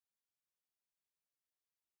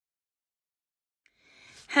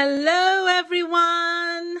Hello,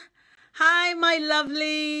 everyone. Hi, my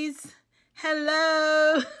lovelies.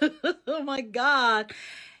 Hello. Oh, my God.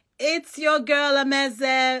 It's your girl,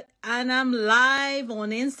 Ameze, and I'm live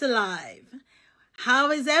on Insta Live. How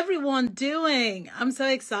is everyone doing? I'm so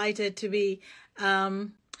excited to be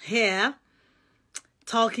here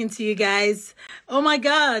talking to you guys. Oh, my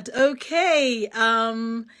God. Okay.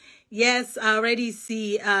 Yes, I already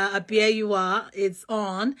see Abiayua. It's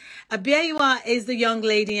on. Abiayua is the young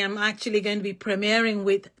lady I'm actually going to be premiering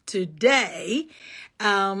with today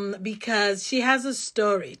because she has a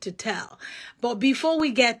story to tell. But before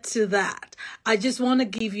we get to that, I just want to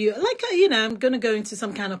give you, I'm going to go into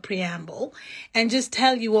some kind of preamble and just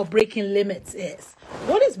tell you what Breaking Limits is.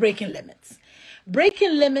 What is Breaking Limits?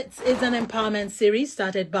 Breaking Limits is an empowerment series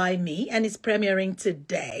started by me and is premiering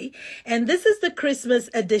today. And this is the Christmas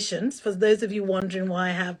edition, for those of you wondering why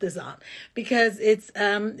I have this on, because it's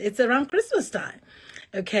around Christmas time.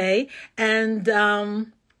 Okay. And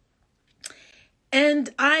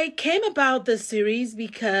I came about this series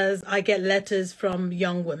because I get letters from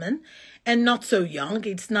young women, and not so young.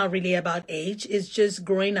 It's not really about age. It's just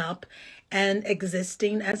growing up and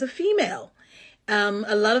existing as a female.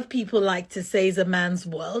 A lot of people like to say it's a man's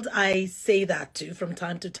world. I say that too from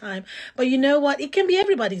time to time. But you know what? It can be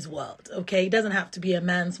everybody's world, okay? It doesn't have to be a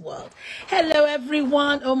man's world. Hello,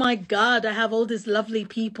 everyone. Oh, my God. I have all these lovely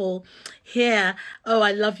people here. Oh,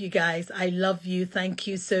 I love you guys. I love you. Thank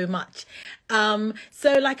you so much.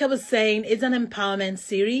 So like I was saying, it's an empowerment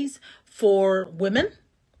series for women.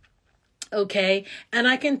 Okay, and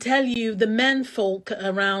I can tell you the men folk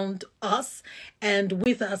around us and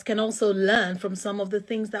with us can also learn from some of the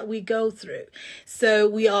things that we go through. So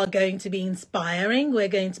we are going to be inspiring, we're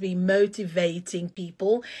going to be motivating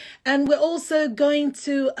people, and we're also going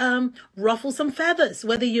to ruffle some feathers,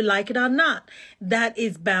 whether you like it or not. That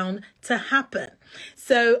is bound to happen.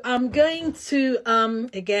 So I'm going to,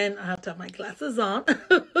 again, I have to have my glasses on.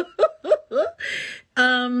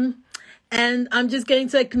 And I'm just going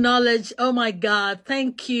to acknowledge, oh my God,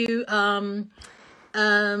 thank you. I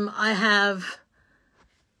have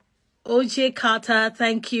OJ Carter,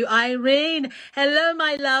 thank you. Irene, hello,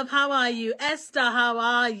 my love, how are you? Esther, how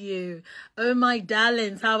are you? Oh, my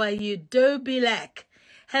darlings, how are you? Dobilek,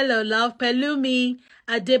 hello, love. Pelumi,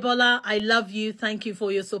 Adebola, I love you. Thank you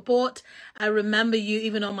for your support. I remember you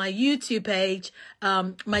even on my YouTube page,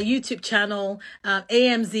 my YouTube channel,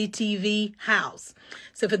 AMZ TV House.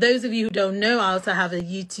 So for those of you who don't know, I also have a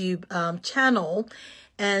YouTube channel.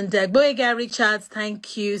 And Boyega Richards,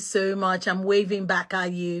 thank you so much. I'm waving back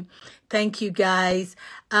at you. Thank you, guys.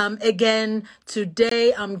 Again,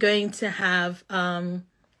 today I'm going to have,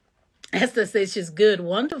 Esther says she's good.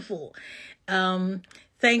 Wonderful.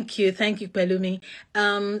 Thank you, Pelumi.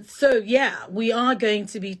 So yeah, we are going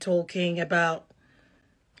to be talking about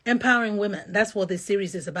empowering women. That's what this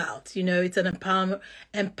series is about. You know, it's an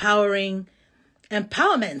empowerment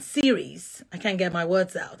series. I can't get my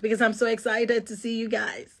words out because I'm so excited to see you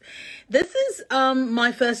guys. This is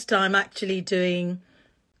my first time actually doing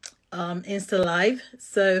Insta Live,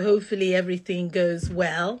 so hopefully everything goes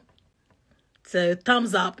well. So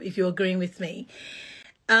thumbs up if you're agreeing with me.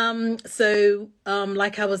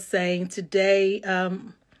 Like I was saying, today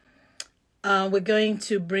we're going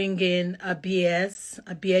to bring in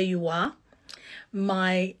Abiayua,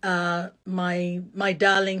 my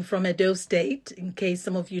darling from Edo State, in case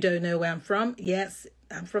some of you don't know where I'm from. Yes,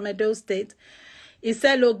 I'm from Edo State.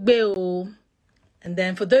 Iselogbe. And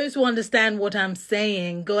then for those who understand what I'm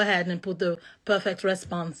saying, go ahead and put the perfect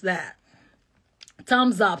response there.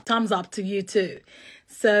 Thumbs up to you too.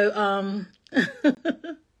 So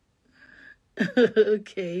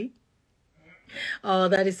okay. Oh,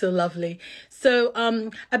 that is so lovely. So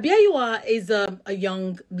Abiayua is a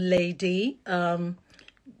young lady,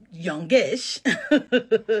 youngish,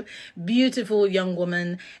 beautiful young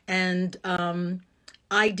woman, and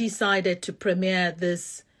I decided to premiere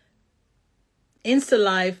this Insta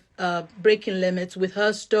Live Breaking Limits with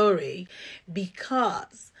her story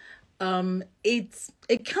because it's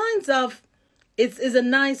a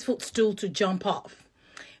nice footstool to jump off,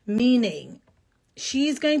 meaning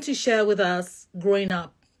she's going to share with us growing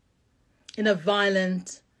up in a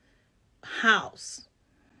violent house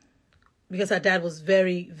because her dad was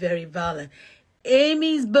very, very violent.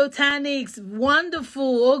 Amy's Botanics,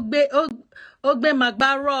 wonderful. Ogbe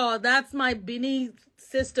Magbaro, that's my Bini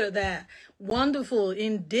sister there. Wonderful,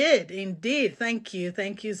 indeed. Thank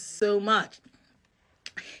you so much.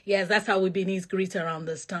 Yes, that's how we Benis greet around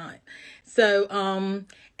this time. So,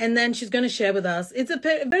 and then she's going to share with us. It's a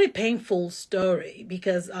very painful story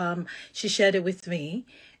because she shared it with me.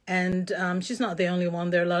 And she's not the only one.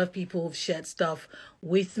 There are a lot of people who've shared stuff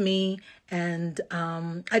with me. And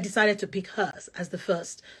I decided to pick hers as the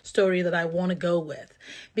first story that I want to go with.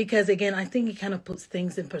 Because again, I think it kind of puts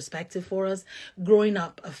things in perspective for us. Growing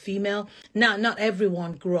up a female. Now, not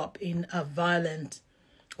everyone grew up in a violent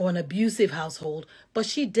or an abusive household, but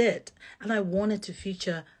she did. And I wanted to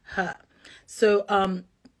feature her. So,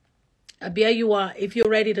 Abia, you are, if you're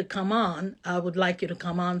ready to come on, I would like you to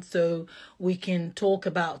come on so we can talk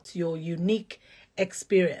about your unique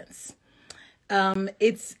experience.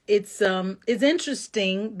 It's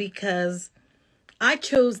interesting because I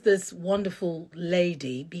chose this wonderful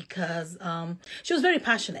lady because she was very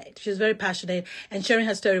passionate. She was very passionate, and sharing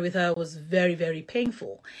her story with her was very, very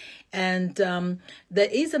painful. And there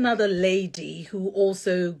is another lady who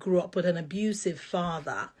also grew up with an abusive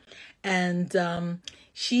father, and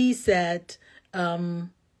she said,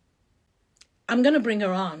 I'm going to bring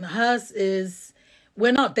her on. Hers is,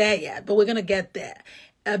 we're not there yet, but we're going to get there.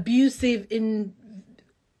 Abusive in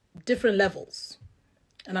different levels.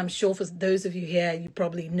 And I'm sure for those of you here, you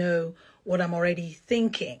probably know what I'm already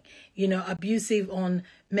thinking. You know, abusive on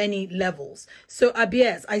many levels. So,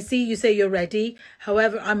 Abies, I see you say you're ready.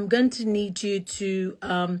 However, I'm going to need you to,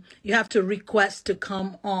 you have to request to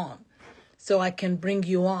come on so I can bring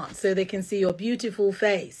you on so they can see your beautiful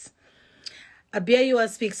face. Abieyua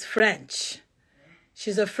speaks French.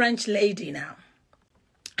 She's a French lady now.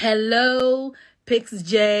 Hello, Pix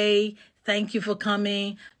J. Thank you for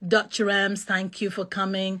coming. Dutch Rams, thank you for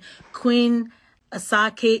coming. Queen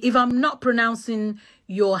Asake. If I'm not pronouncing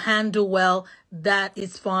your handle well, that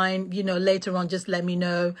is fine. You know, later on, just let me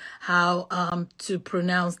know how to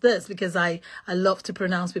pronounce this because I love to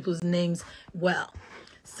pronounce people's names well.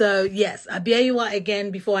 So, yes, Abiyua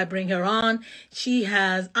again, before I bring her on, she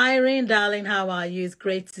has, Irene, darling, how are you? It's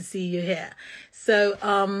great to see you here. So,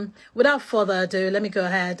 without further ado, let me go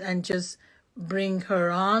ahead and just bring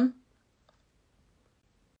her on.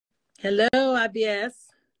 Hello,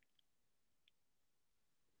 ABS.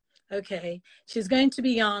 Okay, she's going to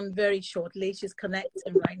be on very shortly. She's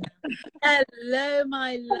connecting right now. Hello,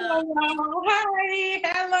 my love. Hello, hi,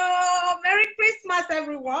 hello. Merry Christmas,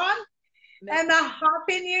 everyone. And a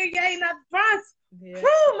Happy New Year in advance. Yeah.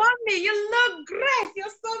 Oh, mommy, you look great. You're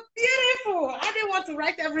so beautiful. I didn't want to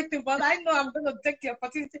write everything, but I know I'm going to take the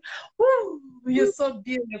opportunity. Ooh, you're so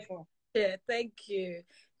beautiful. Yeah, thank you.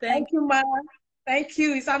 Thank you, ma. Thank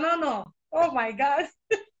you. It's an honor. Oh, my God.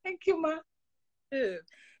 Thank you, ma.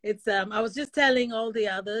 It's I was just telling all the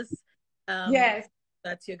others yes,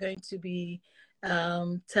 that you're going to be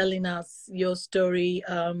telling us your story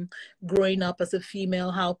growing up as a female,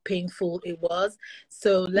 how painful it was.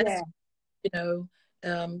 So let's you know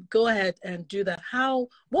go ahead and do that. What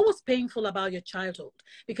was painful about your childhood?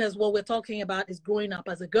 Because what we're talking about is growing up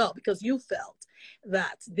as a girl, because you felt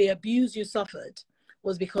that the abuse you suffered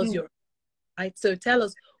was because you're right. So tell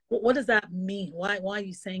us, what does that mean? Why are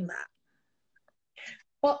you saying that?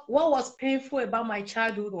 What was painful about my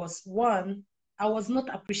childhood was, one, I was not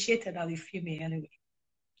appreciated as a female anyway.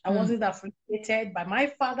 I wasn't appreciated by my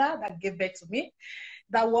father that gave birth to me.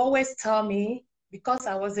 That will always tell me, because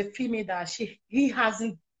I was a female, that he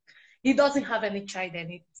doesn't have any child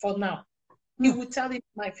for now. He would tell me in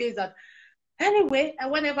my face that anyway,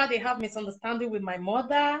 and whenever they have misunderstanding with my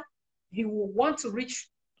mother, he will want to reach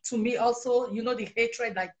to me also, you know, the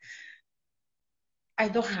hatred, like, I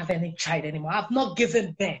don't have any child anymore. I've not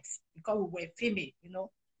given birth because we were female, you know.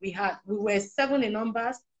 We were 7 in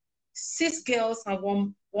numbers, 6 girls and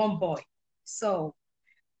one boy. So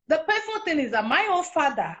the painful thing is that my own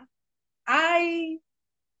father,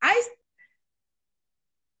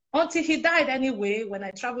 until he died anyway, when I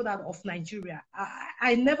traveled out of Nigeria,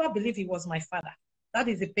 I never believed he was my father. That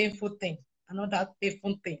is a painful thing. Another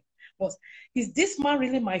painful thing was, is this man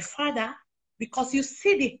really my father? Because you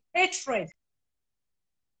see the hatred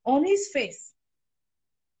on his face.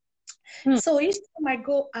 So each time I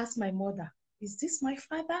go ask my mother, is this my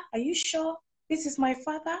father? Are you sure this is my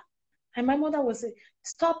father? And my mother would say,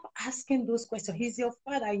 stop asking those questions. He's your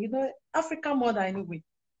father, you know, African mother anyway.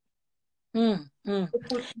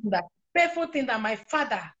 That painful thing that my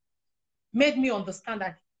father made me understand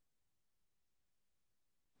that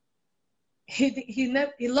he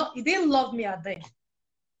didn't love me at then.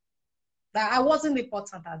 That I wasn't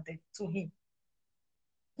important at then to him.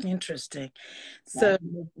 Interesting. So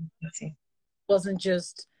wasn't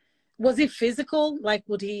just, was he physical? Like,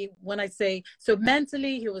 would he, when I say, so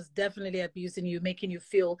mentally, he was definitely abusing you, making you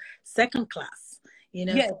feel second class, you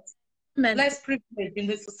know? Yes. Less privilege in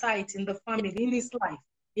the society, in the family, in his life.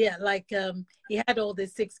 Yeah, like he had all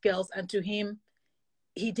these 6 girls, and to him,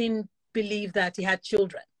 he didn't believe that he had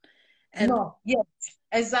children. And no, yes,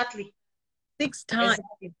 exactly. 6 times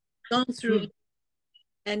Exactly. gone through, Mm.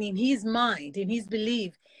 and in his mind, in his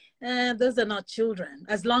belief, those are not children,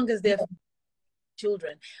 as long as they're Yeah,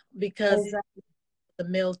 children, because exactly. the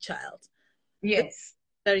male child. It's Yes.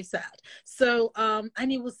 very sad. So,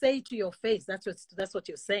 and he will say it to your face. That's what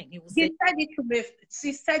you're saying. He will He say, said it to me.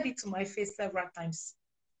 He said it to my face several times.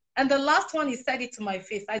 And the last one he said it to my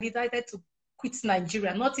face, I decided to quit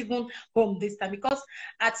Nigeria, not even home this time, because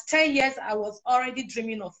at 10 years, I was already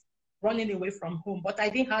dreaming of running away from home, but I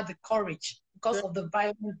didn't have the courage because of the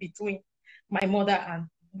violence between my mother and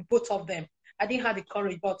both of them. I didn't have the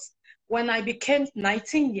courage. But when I became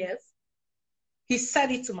 19 years, he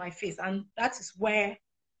said it to my face. And that is where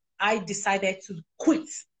I decided to quit.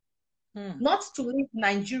 Not to leave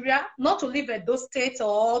Nigeria, not to leave Edo State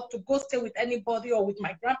or to go stay with anybody or with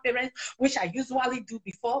my grandparents, which I usually do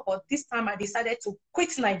before. But this time I decided to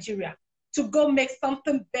quit Nigeria to go make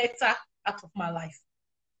something better out of my life.